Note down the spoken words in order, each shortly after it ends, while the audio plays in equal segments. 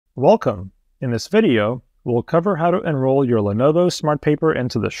Welcome! In this video, we'll cover how to enroll your Lenovo Smart Paper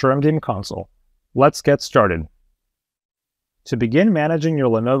into the SureMDM Console. Let's get started. To begin managing your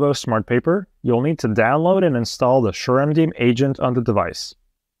Lenovo Smart Paper, you'll need to download and install the SureMDM agent on the device.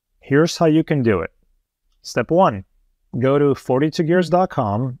 Here's how you can do it. Step 1. Go to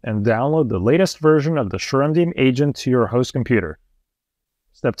 42gears.com and download the latest version of the SureMDM agent to your host computer.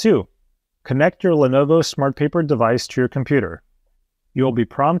 Step 2. Connect your Lenovo Smart Paper device to your computer. You'll be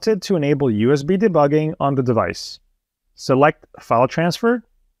prompted to enable USB Debugging on the device. Select File Transfer,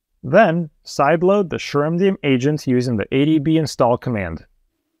 then sideload the SureMDM agent using the adb install command.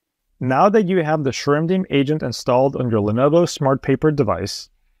 Now that you have the SureMDM agent installed on your Lenovo Smart Paper device,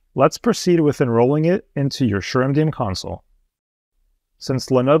 let's proceed with enrolling it into your SureMDM console. Since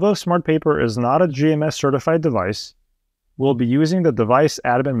Lenovo Smart Paper is not a GMS certified device, we'll be using the device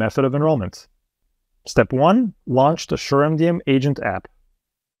admin method of enrollment. Step 1. Launch the SureMDM agent app.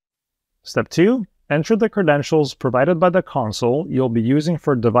 Step 2. Enter the credentials provided by the console you'll be using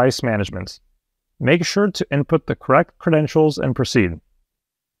for device management. Make sure to input the correct credentials and proceed.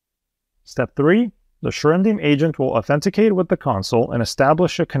 Step 3. The SureMDM agent will authenticate with the console and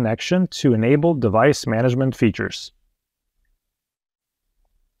establish a connection to enable device management features.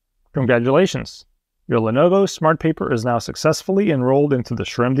 Congratulations! Your Lenovo Smart Paper is now successfully enrolled into the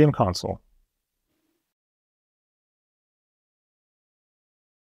SureMDM console.